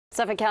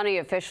Suffolk County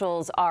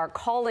officials are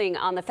calling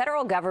on the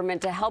federal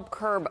government to help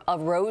curb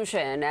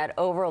erosion at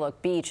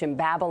Overlook Beach in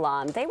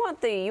Babylon. They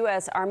want the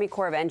U.S. Army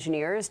Corps of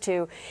Engineers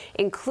to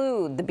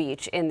include the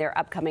beach in their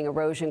upcoming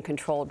erosion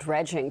control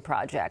dredging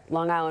project.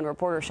 Long Island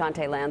reporter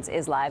Shantae Lance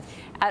is live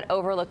at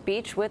Overlook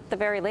Beach with the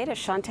very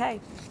latest. Shantae.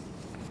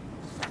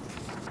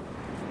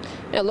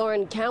 Now,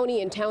 Lauren,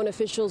 county and town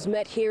officials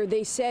met here.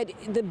 They said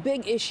the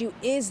big issue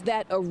is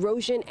that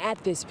erosion at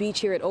this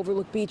beach here at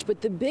Overlook Beach. But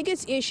the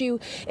biggest issue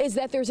is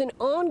that there's an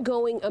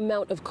ongoing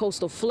amount of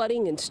coastal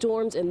flooding and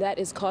storms, and that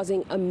is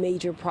causing a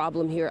major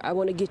problem here. I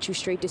want to get you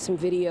straight to some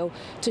video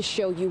to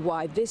show you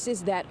why. This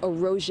is that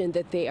erosion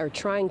that they are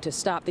trying to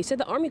stop. They said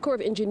the Army Corps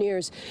of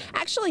Engineers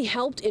actually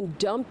helped and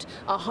dumped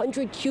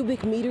 100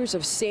 cubic meters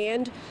of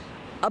sand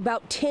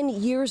about 10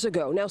 years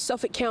ago. Now,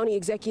 Suffolk County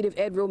Executive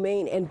Ed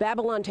Romaine and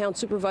Babylon Town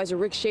Supervisor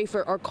Rick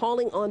Schaefer are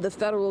calling on the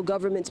federal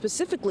government,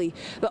 specifically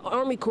the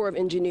Army Corps of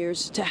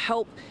Engineers, to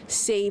help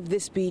save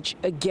this beach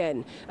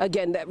again.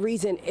 Again, that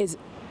reason is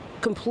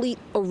complete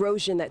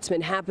erosion that's been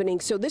happening.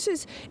 So this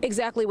is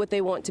exactly what they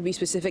want, to be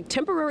specific: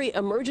 temporary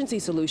emergency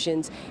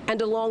solutions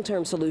and a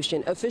long-term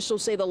solution.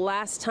 Officials say the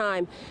last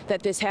time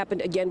that this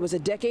happened again was a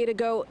decade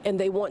ago, and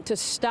they want to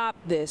stop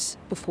this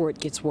before it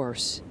gets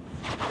worse.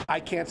 I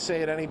can't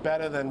say it any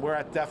better than we're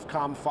at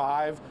DEFCON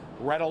 5,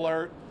 red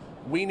alert.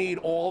 We need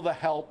all the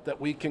help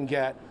that we can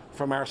get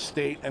from our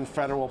state and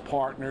federal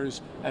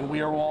partners, and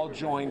we are all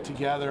joined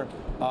together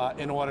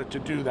in order to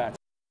do that.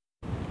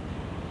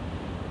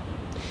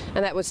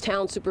 And that was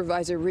Town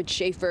Supervisor Rich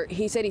Schaefer.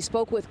 He said he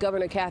spoke with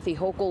Governor Kathy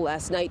Hochul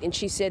last night, and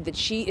she said that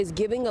she is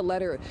giving a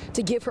letter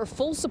to give her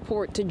full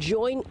support to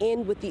join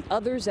in with the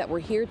others that were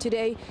here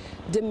today,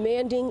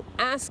 demanding,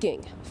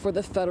 asking for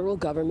the federal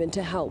government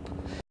to help.